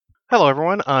Hello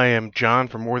everyone, I am John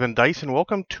from More Than Dice, and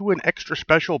welcome to an extra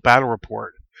special battle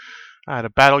report. I had a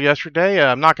battle yesterday.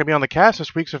 I'm not going to be on the cast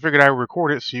this week, so I figured I would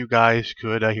record it so you guys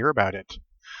could hear about it.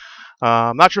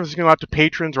 I'm not sure if this is going to go out to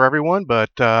patrons or everyone,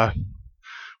 but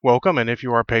welcome, and if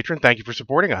you are a patron, thank you for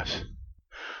supporting us.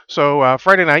 So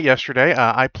Friday night yesterday,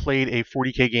 I played a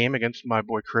 40k game against my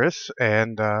boy Chris,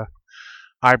 and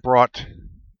I brought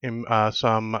him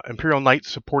some Imperial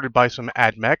Knights supported by some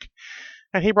AdMech,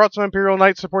 and he brought some Imperial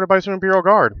Knights supported by some Imperial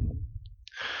Guard.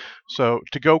 So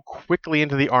to go quickly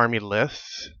into the army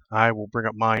lists, I will bring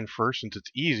up mine first since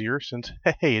it's easier, since,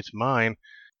 hey, it's mine.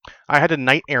 I had a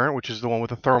Knight Errant, which is the one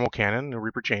with a thermal cannon, a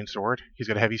Reaper Chainsword. He's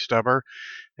got a heavy stubber,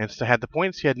 and to had the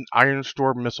points, he had an Iron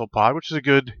Storm missile pod, which is a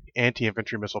good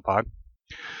anti-infantry missile pod.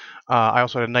 I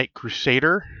also had a Knight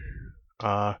Crusader,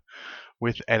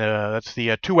 that's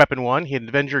the two-weapon one. He had an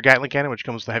Avenger Gatling cannon, which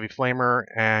comes with a heavy flamer,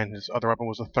 and his other weapon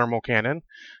was a thermal cannon.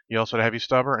 He also had a heavy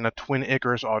stubber and a twin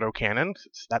Icarus autocannon.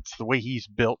 That's the way he's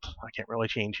built. I can't really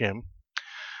change him.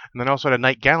 And then I also had a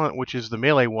Knight Gallant, which is the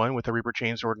melee one with a Reaper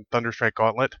Chainsword and Thunderstrike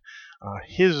Gauntlet.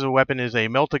 His weapon is a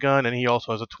Melt-A-Gun, and he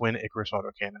also has a twin Icarus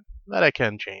autocannon. That I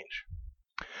can change.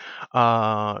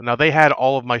 Now they had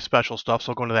all of my special stuff,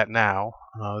 so I'll go into that now.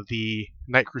 The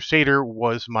Knight Crusader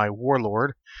was my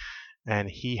Warlord, and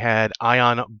he had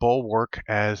Ion Bulwark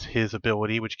as his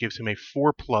ability, which gives him a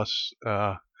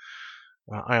 4+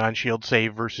 Ion Shield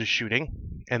save versus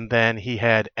shooting. And then he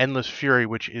had Endless Fury,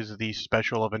 which is the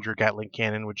special Avenger Gatling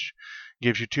cannon, which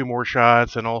gives you 2 more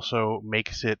shots and also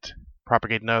makes it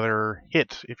propagate another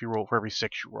hit if you roll for every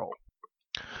 6 you roll.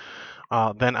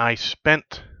 Then I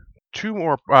spent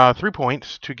 3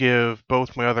 points to give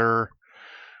both my other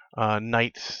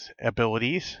knights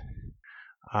abilities.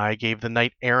 I gave the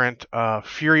Knight Errant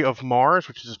Fury of Mars,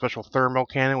 which is a special thermal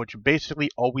cannon, which basically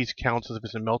always counts as if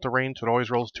it's in Melt range, so it always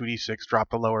rolls 2d6, drop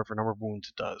the lower for number of wounds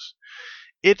it does.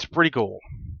 It's pretty cool.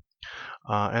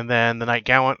 And then the Knight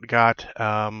Gallant got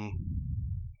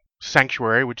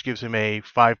Sanctuary, which gives him a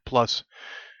 5+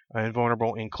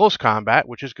 invulnerable in close combat,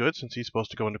 which is good since he's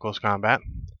supposed to go into close combat.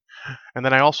 And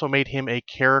then I also made him a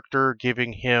character,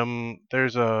 giving him,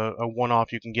 there's a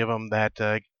one-off you can give him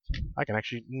that I can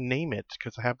actually name it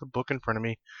because I have the book in front of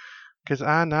me, because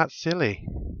I'm not silly.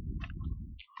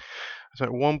 So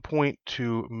at one point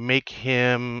to make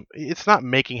him, it's not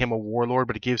making him a warlord,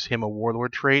 but it gives him a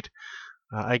warlord trait.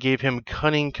 I gave him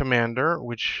Cunning Commander,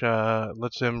 which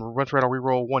lets him run throughout a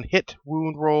reroll 1 hit,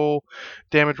 wound roll,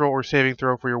 damage roll, or saving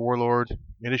throw for your warlord.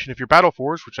 In addition, if you're battle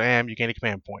forged, which I am, you gain a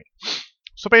command point.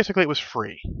 So basically, it was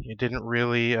free. It didn't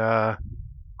really hurt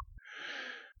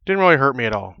me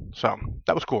at all. So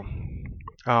that was cool.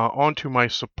 On to my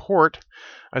support.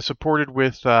 I supported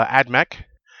with AdMech,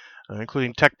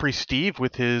 including Tech Priest Steve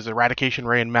with his Eradication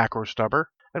Ray and Macro Stubber.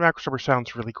 And Macro Stubber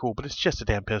sounds really cool, but it's just a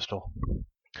damn pistol.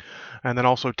 And then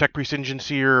also Tech Priest Engine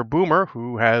Seer Boomer,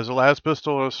 who has a las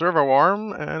pistol, a servo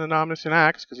arm, and an omniscient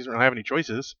axe, because he doesn't have any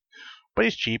choices. But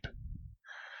he's cheap.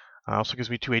 Also gives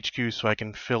me 2 HQs so I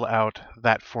can fill out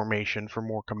that formation for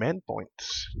more command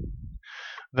points.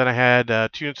 Then I had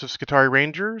 2 units of Skitarii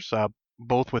Rangers,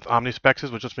 both with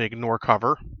Omnispexes, which lets me ignore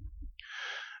cover.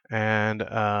 And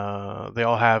they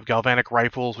all have Galvanic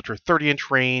Rifles, which are 30-inch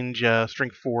range,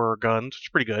 strength 4 guns, which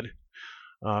is pretty good.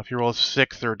 If you roll a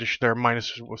 6, they're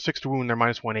minus 6 to wound, they're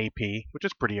minus 1 AP, which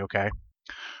is pretty okay.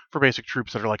 For basic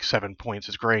troops that are like 7 points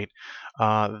is great.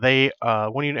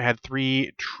 One unit had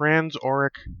 3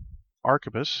 Transauric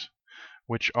Arquebus,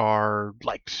 which are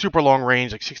like super long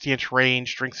range, like 60-inch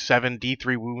range, strength 7,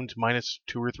 D3 wounds, minus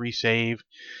 2 or 3 save.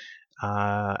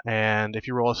 And if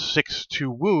you roll a 6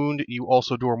 to wound, you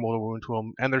also do a mortal wound to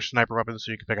them, and they're sniper weapons,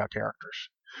 so you can pick out characters.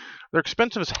 They're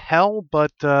expensive as hell,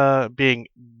 but being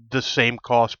the same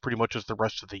cost pretty much as the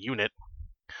rest of the unit.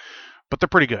 But they're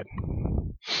pretty good.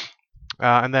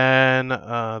 And then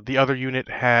the other unit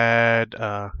had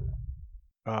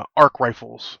arc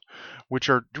rifles, which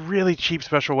are really cheap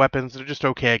special weapons. They're just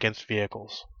okay against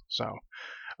vehicles. So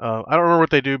I don't remember what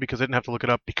they do because I didn't have to look it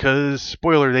up because,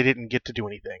 spoiler, they didn't get to do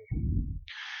anything.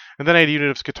 And then I had a unit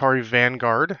of Skitarii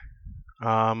Vanguard,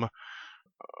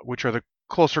 which are the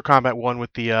closer combat one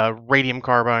with the radium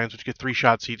carbines, which get 3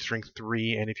 shots each, strength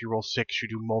 3, and if you roll 6, you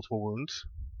do multiple wounds.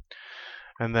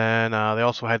 And then they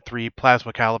also had 3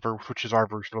 Plasma Caliber, which is our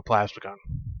version of a plasma gun.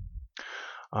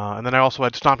 And then I also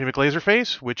had Stompy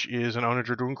McLaserface, which is an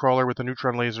Onager Dooncrawler with a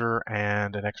neutron laser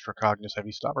and an extra Cognis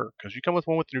heavy stubber. Because you come with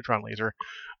one with the neutron laser,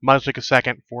 might as well take a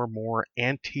second for more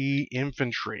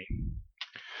anti-infantry.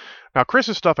 Now,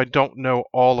 Chris's stuff, I don't know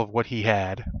all of what he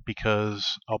had,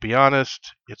 because, I'll be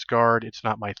honest, it's guard, it's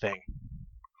not my thing.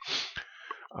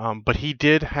 But he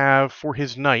did have, for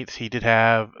his knights, he did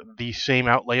have the same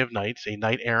outlay of knights, a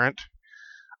knight errant.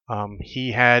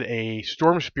 He had a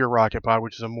storm spear rocket pod,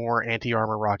 which is a more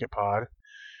anti-armor rocket pod.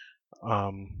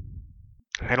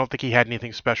 I don't think he had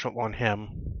anything special on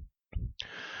him.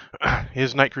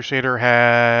 His Knight Crusader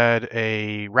had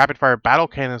a rapid-fire battle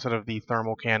cannon instead of the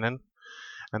thermal cannon,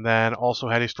 and then also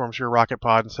had a Storm Spear rocket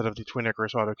pod instead of the Twin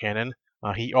Icarus autocannon.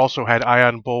 He also had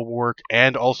Ion Bulwark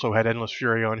and also had Endless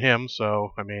Fury on him,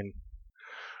 so, I mean,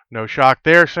 no shock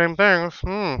there, same things.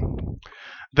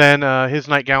 Then his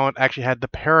Knight Gallant actually had the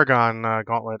Paragon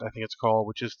Gauntlet, I think it's called,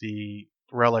 which is the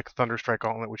relic Thunderstrike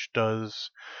Gauntlet, which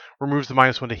removes the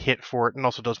 -1 to hit for it and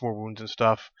also does more wounds and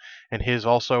stuff. And his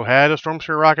also had a Storm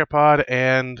Spear rocket pod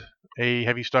and a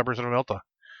Heavy Stubbers and a Melta.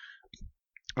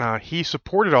 He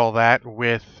supported all that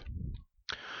with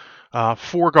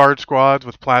 4 guard squads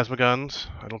with plasma guns.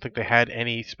 I don't think they had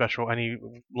any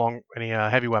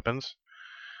heavy weapons.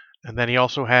 And then he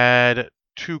also had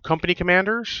 2 company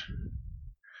commanders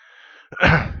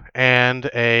and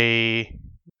a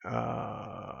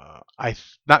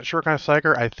not sure what kind of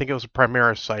Psyker. I think it was a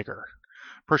Primaris Psyker.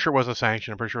 Pretty sure it wasn't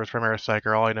Sanction. I'm pretty sure it was Primaris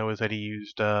Psyker. All I know is that he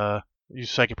used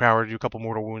Psychic Power to do a couple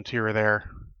mortal wounds here or there.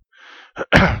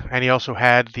 And he also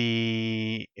had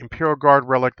the Imperial Guard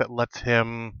relic that lets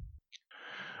him,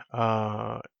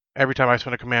 every time I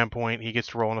spend a command point, he gets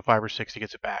to roll on a 5 or 6, he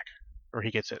gets it back. Or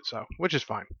he gets it, so, which is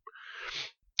fine.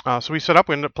 So we set up,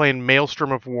 we ended up playing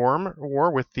Maelstrom of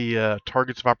War with the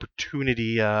Targets of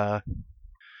Opportunity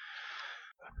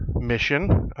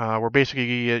mission. Where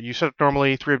basically, you set up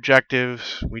normally 3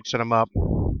 objectives, we'd set them up.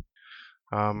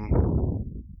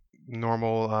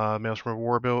 Normal Maelstrom of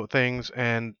War things,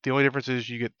 and the only difference is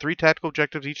you get 3 tactical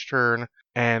objectives each turn,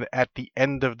 and at the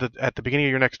beginning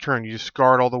of your next turn, you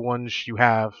discard all the ones you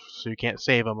have, so you can't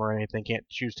save them or anything, can't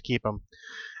choose to keep them,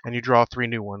 and you draw 3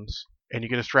 new ones, and you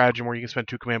get a stratagem where you can spend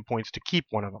 2 command points to keep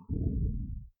one of them.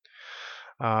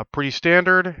 Pretty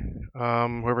standard.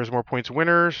 Whoever has more points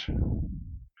winners.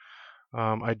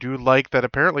 I do like that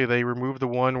apparently they removed the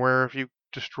one where if you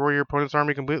destroy your opponent's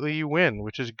army completely, you win,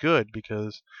 which is good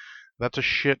because that's a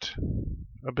shit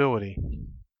ability.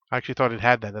 I actually thought it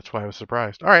had that. That's why I was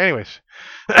surprised. All right, anyways.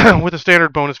 With the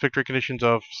standard bonus victory conditions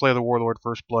of Slay the Warlord,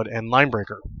 First Blood, and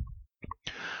Linebreaker.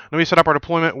 Then we set up our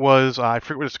deployment was, I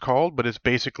forget what it's called, but it's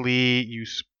basically you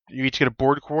each get a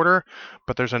board quarter,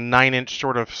 but there's a 9-inch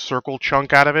sort of circle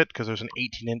chunk out of it because there's an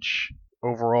 18-inch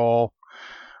overall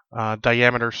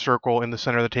diameter circle in the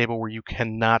center of the table where you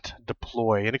cannot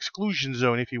deploy. An exclusion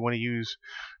zone if you want to use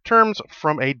terms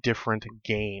from a different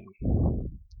game.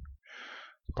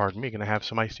 Pardon me, gonna have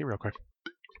some iced tea real quick.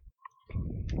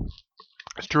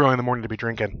 It's too early in the morning to be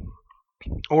drinking.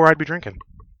 Or I'd be drinking.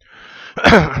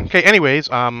 Okay, anyways,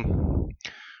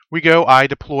 we go, I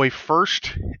deploy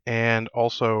first, and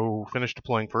also finish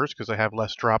deploying first because I have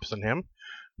less drops than him,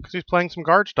 because he's playing some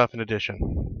guard stuff in addition.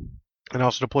 And I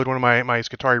also deployed one of my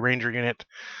Skitarii Ranger unit.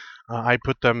 I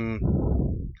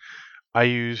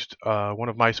used one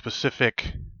of my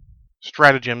specific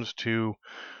stratagems to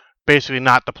basically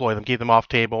not deploy them, keep them off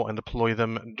table, and deploy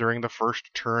them during the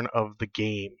first turn of the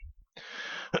game.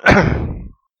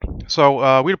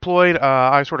 So we deployed.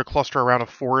 I sort of cluster around a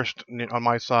forest on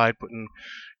my side, putting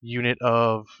unit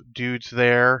of dudes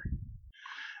there,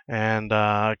 and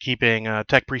keeping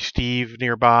Tech Priest Steve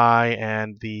nearby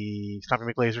and the Stomping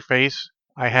McLaserface.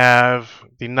 I have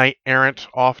the Knight Errant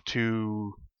off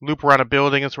to loop around a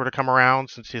building and sort of come around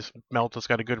since his Melta's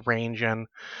got a good range and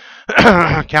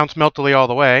counts Meltily all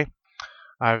the way.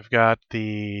 I've got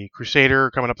the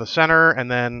Crusader coming up the center and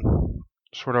then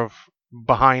sort of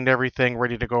behind everything,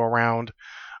 ready to go around.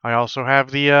 I also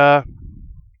have the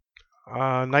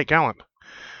Knight Gallant.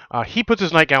 He puts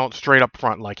his Knight Gallant straight up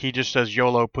front, like he just says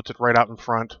YOLO, puts it right out in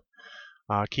front.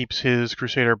 Keeps his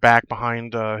Crusader back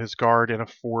behind his guard in a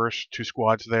forest, 2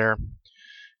 squads there.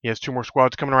 He has 2 more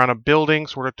squads coming around a building,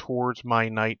 sort of towards my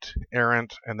Knight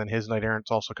Errant, and then his Knight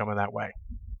Errant's also coming that way.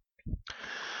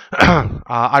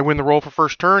 I win the roll for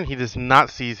first turn. He does not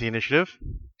seize the initiative.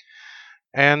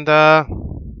 And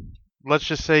let's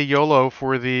just say YOLO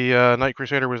for the Knight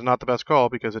Crusader was not the best call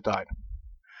because it died.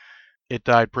 It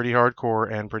died pretty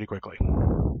hardcore and pretty quickly.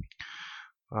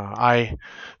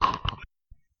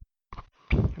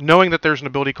 Knowing that there's an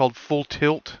ability called Full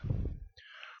Tilt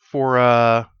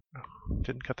for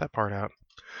didn't cut that part out.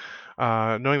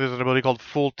 Knowing there's an ability called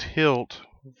Full Tilt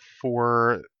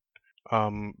for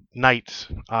knights,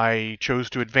 I chose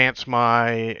to advance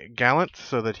my Gallant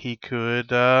so that he could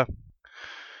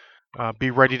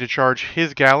be ready to charge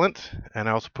his Gallant, and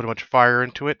I also put a bunch of fire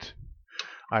into it.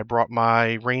 I brought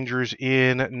my Rangers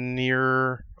in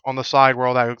near on the side where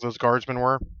all those guardsmen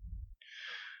were.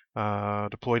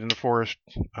 deployed in the forest.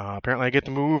 Apparently I get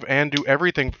to move and do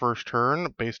everything first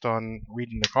turn based on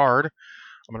reading the card.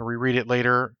 I'm going to reread it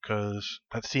later because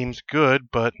that seems good,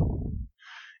 but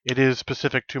it is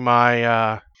specific to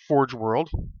my Forge world,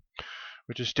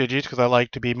 which is Stygies, because I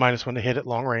like to be -1 to hit at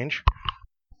long range.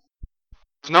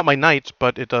 It's not my knights,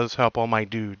 but it does help all my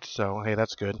dudes, so hey,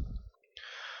 that's good.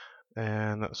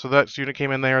 And so that unit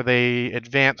came in there. They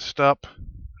advanced up,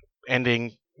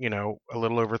 ending, a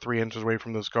little over 3 inches away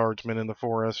from those guardsmen in the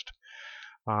forest,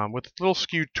 with a little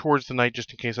skew towards the knight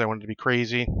just in case I wanted to be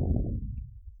crazy.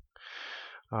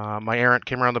 My errant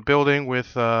came around the building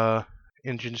with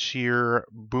Engine Seer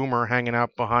Boomer hanging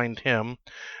out behind him,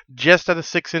 just at a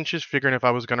 6 inches, figuring if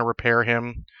I was going to repair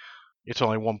him, it's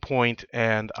only 1 point,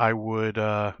 and I would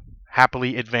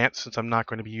happily advance since I'm not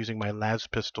going to be using my las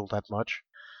pistol that much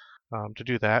to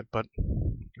do that. But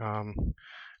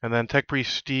and then Tech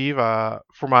Priest Steve,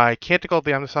 for my Canticle of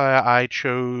the Omnissiah, I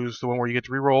chose the one where you get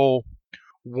to reroll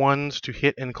 1s to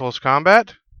hit in close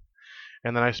combat.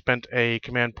 And then I spent a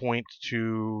command point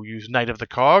to use Knight of the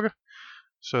Cog,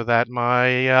 so that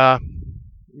my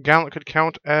Gallant could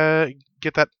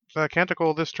get that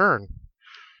Canticle this turn.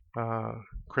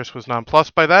 Chris was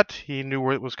nonplussed by that. He knew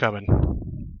where it was coming.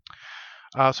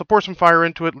 So pour some fire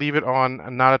into it, leave it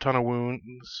on not a ton of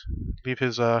wounds. Leave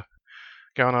his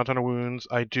Gallant on a ton of wounds.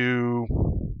 I do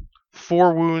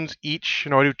 4 wounds each.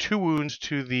 I do 2 wounds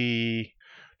to the...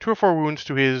 2 or 4 wounds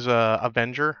to his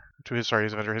Avenger.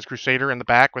 His Crusader in the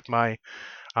back with my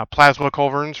Plasma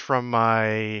Culverins from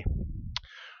my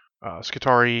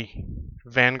Skitarii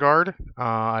Vanguard.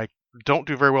 I don't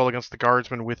do very well against the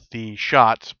Guardsmen with the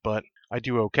shots, but I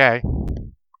do okay.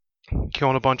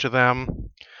 Killing a bunch of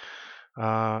them.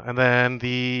 And then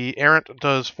the Errant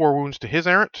does 4 wounds to his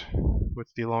Errant with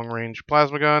the long-range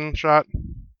plasma gun shot.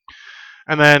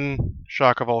 And then,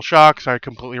 shock of all shocks, I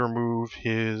completely remove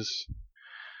his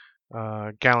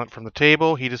Gallant from the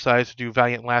table. He decides to do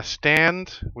Valiant Last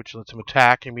Stand, which lets him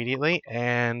attack immediately,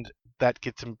 and that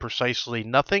gets him precisely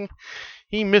nothing.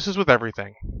 He misses with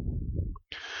everything.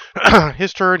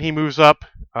 His turn, he moves up.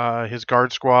 His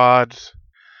guard squads,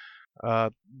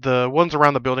 the ones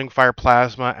around the building, fire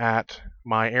plasma at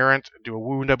my Errant, do a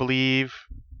wound, I believe.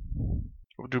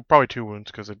 We'll do probably 2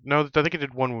 wounds, because no, I think it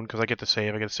did 1 wound because I get to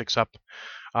save. I get a 6 up.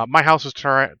 My house is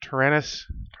Taranis,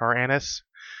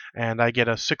 and I get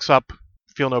a 6 up,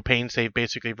 feel no pain save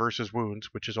basically versus wounds,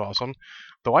 which is awesome.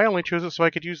 Though I only chose it so I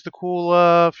could use the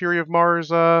cool Fury of Mars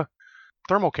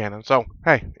thermal cannon. So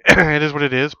hey, it is what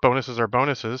it is. Bonuses are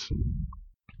bonuses.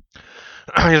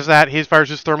 Is that he fires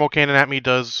his thermal cannon at me,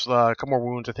 does a couple more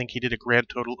wounds. I think he did a grand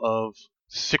total of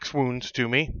 6 wounds to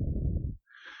me.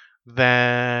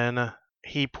 Then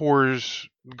he pours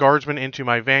guardsmen into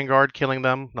my Vanguard, killing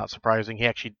them. Not surprising.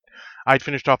 I'd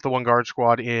finished off the one guard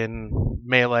squad in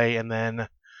melee, and then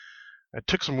I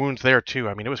took some wounds there too.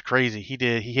 I mean, it was crazy.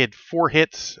 He had 4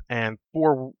 hits and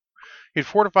 4. He had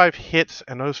 4 to 5 hits,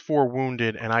 and those 4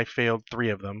 wounded, and I failed 3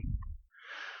 of them.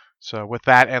 So with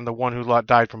that and the one who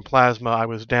died from plasma, I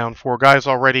was down 4 guys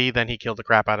already. Then he killed the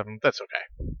crap out of them. That's okay.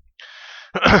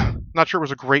 Not sure it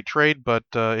was a great trade, but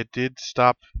it did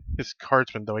stop his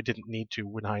cardsman, though I didn't need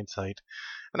to in hindsight.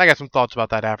 And I got some thoughts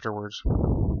about that afterwards.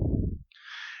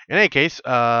 In any case,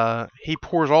 he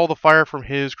pours all the fire from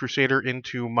his Crusader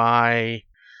into my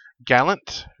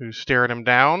Gallant, who's staring him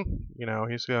down.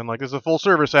 He's going like, this is a full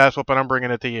service ass whooping, I'm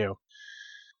bringing it to you.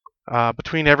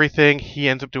 Between everything, he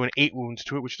ends up doing 8 wounds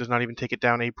to it, which does not even take it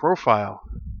down a profile.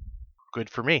 Good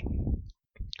for me.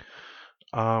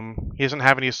 He doesn't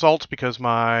have any assaults because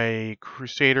my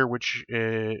Crusader, which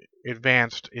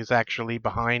advanced, is actually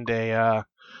behind a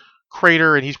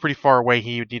crater, and he's pretty far away.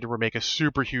 He would need to make a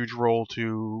super huge roll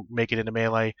to make it into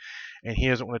melee, and he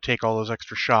doesn't want to take all those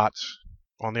extra shots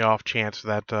on the off chance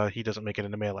that he doesn't make it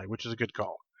into melee, which is a good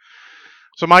call.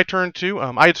 So my turn too.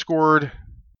 I had scored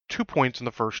 2 points in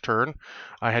the first turn.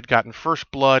 I had gotten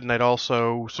first blood, and I'd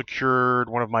also secured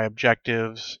one of my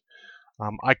objectives.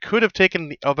 I could have taken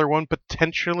the other one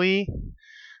potentially,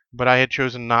 but I had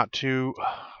chosen not to.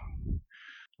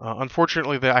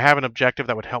 Unfortunately, I have an objective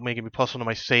that would help me give me +1 to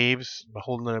my saves,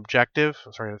 holding an objective.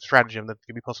 Sorry, a stratagem that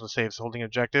give me +1 to saves, holding an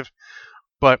objective.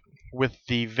 But with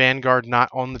the Vanguard not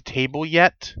on the table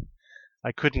yet,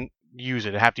 I couldn't use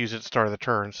it. I have to use it at the start of the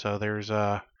turn, so there's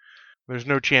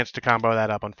no chance to combo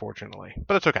that up, unfortunately.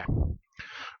 But it's okay.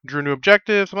 Drew new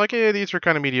objectives. I'm like, hey, these are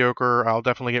kind of mediocre. I'll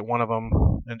definitely get one of them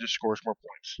and just score some more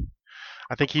points.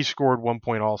 I think he scored 1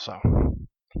 point also.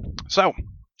 So,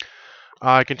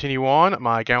 I continue on.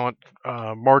 My Gallant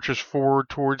marches forward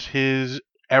towards his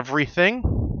everything.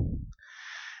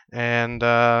 And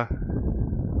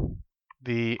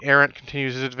The errant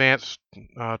continues his advance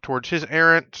towards his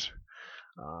errant.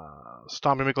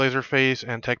 Stomping McLaserface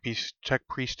and Tech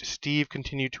Priest Steve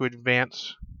continue to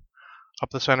advance up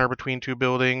the center between two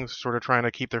buildings, sort of trying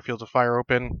to keep their fields of fire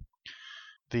open.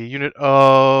 The unit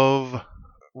of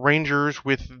Rangers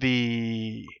with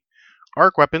the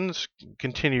arc weapons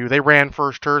continue. They ran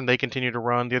first turn, they continue to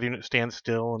run. The other unit stands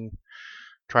still and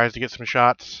tries to get some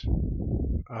shots.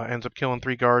 Ends up killing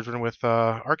 3 guardsmen with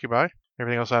Arcubi.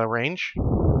 Everything else out of range.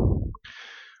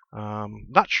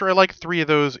 Not sure I like 3 of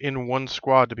those in one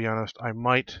squad, to be honest. I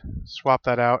might swap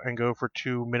that out and go for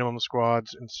 2 minimum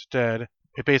squads instead.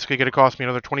 It basically going to cost me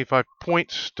another 25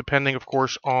 points, depending, of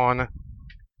course, on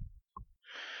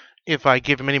if I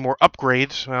give him any more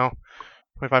upgrades. Well,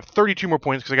 if I have 32 more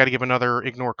points, because I got to give another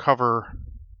ignore cover,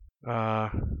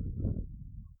 another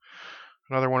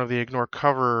one of the ignore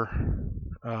cover.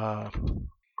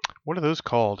 What are those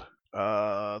called?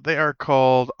 They are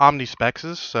called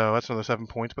Omnispexes, so that's another 7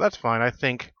 points, but that's fine. I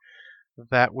think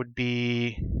that would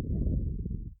be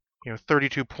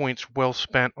 32 points well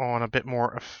spent on a bit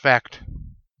more effect.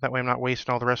 That way I'm not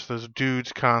wasting all the rest of those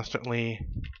dudes constantly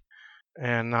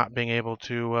and not being able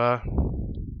to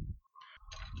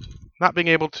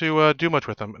do much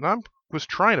with them. And I was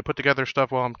trying to put together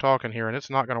stuff while I'm talking here, and it's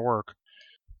not going to work.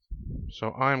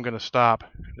 So I'm going to stop.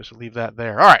 Just leave that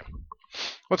there. All right.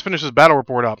 Let's finish this battle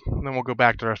report up, and then we'll go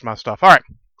back to the rest of my stuff. All right.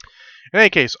 In any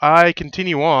case, I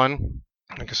continue on.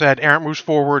 Like I said, Errant moves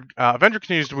forward. Avenger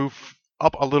continues to move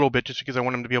up a little bit just because I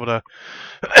want him to be able to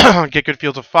get good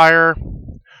fields of fire.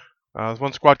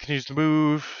 One squad continues to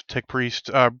move. Tech Priest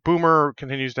Boomer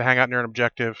continues to hang out near an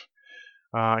objective.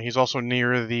 He's also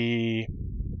near the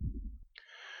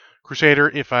Crusader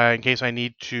in case I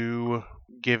need to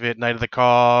give it Knight of the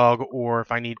Cog, or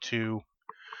if I need to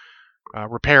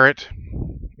repair it.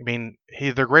 I mean,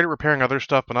 they're great at repairing other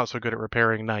stuff, but not so good at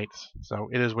repairing knights. So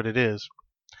it is what it is.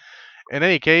 In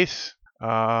any case,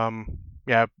 Stomping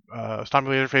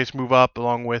Laserface move up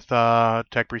along with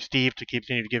Tech Priest Steve to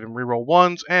continue to give him reroll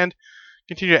 1s and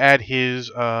continue to add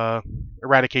his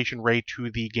Eradication Ray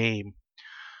to the game.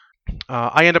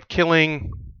 I end up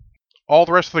killing all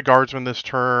the rest of the guardsmen this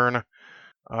turn.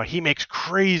 He makes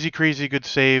crazy good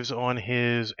saves on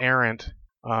his errant.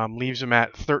 Leaves him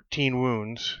at 13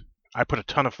 wounds. I put a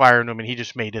ton of fire into him, and he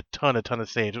just made a ton of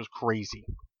saves. It was crazy.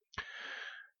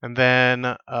 And then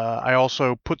I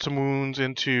also put some wounds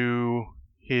into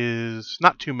his,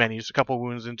 not too many, just a couple of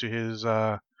wounds into his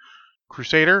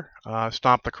Crusader.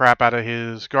 Stomp the crap out of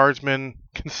his guardsman,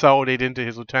 consolidate into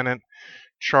his lieutenant,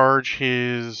 charge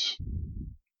his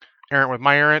errant with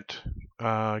my errant,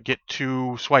 get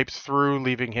 2 swipes through,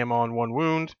 leaving him on 1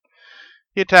 wound.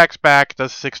 He attacks back,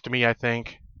 does 6 to me, I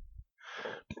think.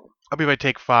 I believe I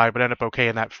take 5, but end up okay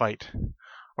in that fight.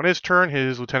 On his turn,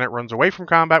 his lieutenant runs away from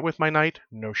combat with my knight.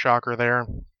 No shocker there.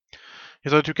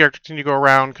 His other 2 characters continue to go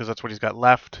around because that's what he's got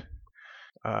left.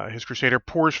 His Crusader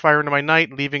pours fire into my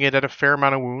knight, leaving it at a fair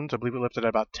amount of wounds. I believe it left it at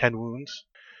about 10 wounds.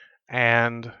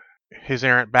 And his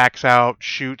errant backs out,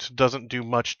 shoots, doesn't do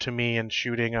much to me in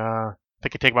shooting. I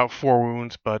think I take about 4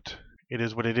 wounds, but it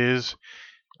is what it is.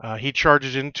 He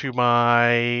charges into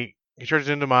my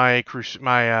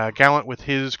Gallant with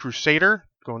his Crusader,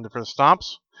 going for the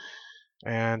stomps.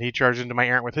 And he charges into my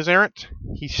errant with his errant.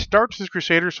 He starts his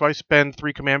Crusader, so I spend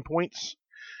 3 command points.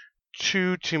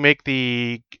 2 to make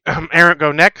the errant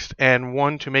go next, and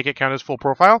 1 to make it count as full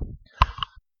profile.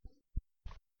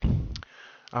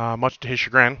 Much to his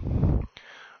chagrin.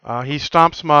 He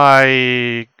stomps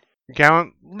my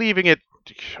Gallant, leaving it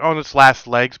on its last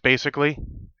legs, basically.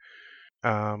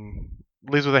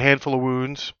 Leaves with a handful of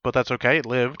wounds, but that's okay, it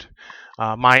lived.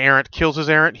 My errant kills his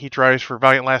errant. He tries for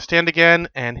Valiant Last Stand again,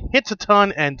 and hits a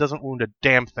ton and doesn't wound a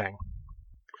damn thing.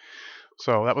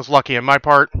 So that was lucky on my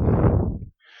part.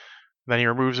 Then he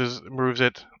removes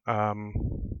it.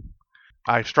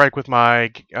 I strike with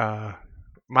my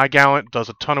Gallant, does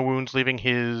a ton of wounds, leaving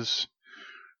his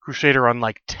Crusader on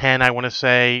like 10, I want to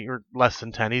say, or less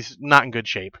than 10. He's not in good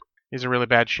shape. He's in really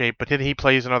bad shape, but then he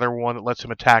plays another one that lets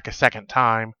him attack a second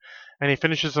time, and he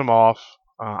finishes him off.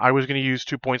 I was going to use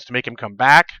 2 points to make him come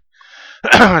back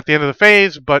at the end of the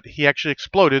phase, but he actually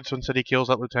exploded, so instead he kills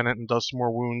that lieutenant and does some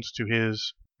more wounds to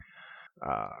his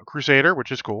Crusader,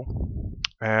 which is cool.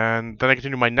 And then I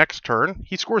continue my next turn.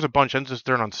 He scores a bunch, ends his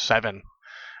turn on 7,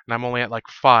 and I'm only at like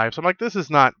 5, so I'm like, this is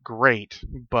not great,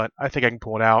 but I think I can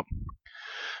pull it out.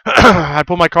 I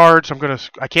pull my cards.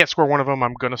 I can't score one of them.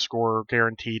 I'm gonna score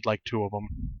guaranteed like 2 of them.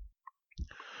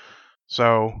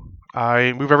 So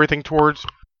I move everything towards.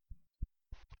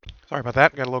 Sorry about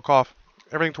that. Got a little cough.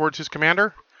 Everything towards his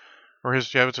commander, or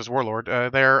it's his warlord.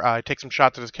 There, I take some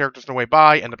shots at his characters on the way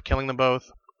by. End up killing them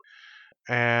both.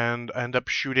 and end up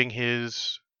shooting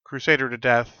his Crusader to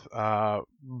death,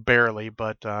 barely,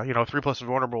 but 3+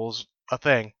 invulnerable is a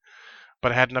thing.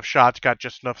 But I had enough shots, got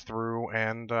just enough through,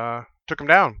 and took him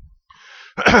down.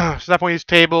 So at that point, he's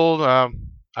tabled.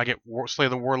 I get Slay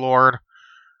the Warlord.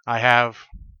 I have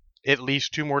at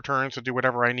least 2 more turns to do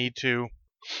whatever I need to.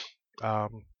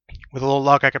 With a little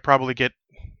luck, I could probably get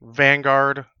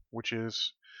Vanguard, which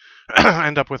is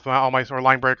end up with all my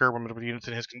line breaker with units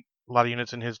in a lot of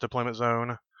units in his deployment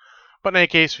zone. But in any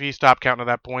case, he stopped counting at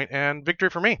that point, and victory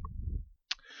for me.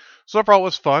 So overall, it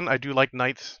was fun. I do like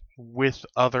Knights with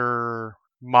other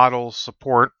models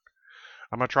support.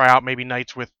 I'm gonna try out maybe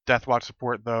Knights with Deathwatch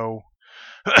support, though.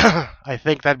 I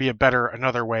think that'd be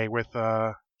another way with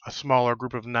a smaller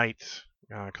group of Knights.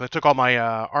 Because I took all my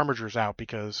armigers out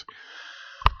because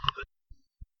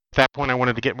at that point I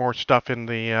wanted to get more stuff in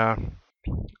the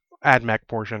AdMech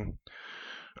portion.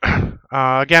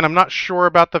 Again, I'm not sure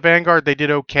about the Vanguard. They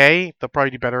did okay. They'll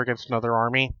probably do better against another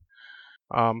army.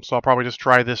 So I'll probably just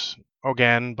try this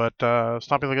again, but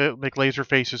stopping like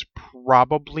Laserface is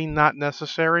probably not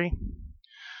necessary.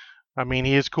 I mean,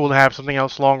 he is cool to have something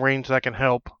else long range that can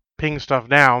help ping stuff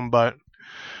down, but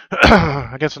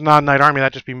against a non-knight army,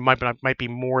 that just might be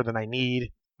more than I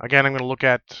need. Again, I'm going to look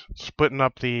at splitting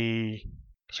up the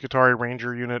Skitarii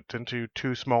Ranger unit into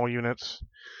 2 small units.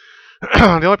 The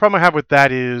only problem I have with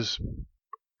that is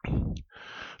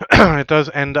it does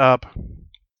end up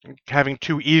having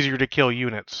 2 easier to kill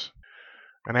units.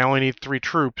 And I only need 3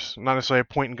 troops. Not necessarily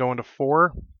a point in going to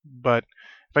 4, but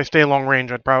if I stay long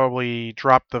range, I'd probably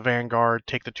drop the Vanguard,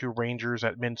 take the 2 Rangers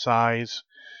at min size,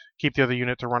 keep the other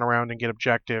unit to run around and get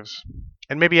objectives,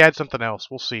 and maybe add something else.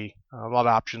 We'll see. A lot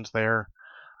of options there.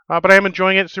 But I am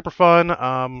enjoying it. Super fun.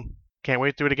 Can't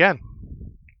wait to do it again.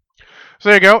 So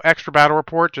there you go. Extra battle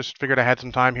report. Just figured I had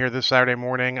some time here this Saturday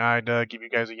morning. I'd give you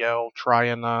guys a yell, try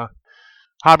and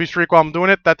hobby streak while I'm doing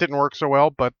it. That didn't work so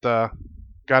well, but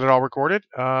got it all recorded.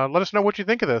 Let us know what you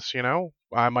think of this.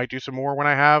 I might do some more when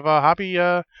I have a hobby.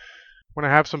 When I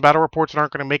have some battle reports that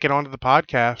aren't going to make it onto the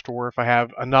podcast, or if I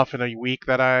have enough in a week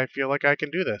that I feel like I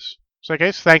can do this. So, in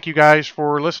case, thank you guys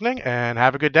for listening, and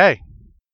have a good day.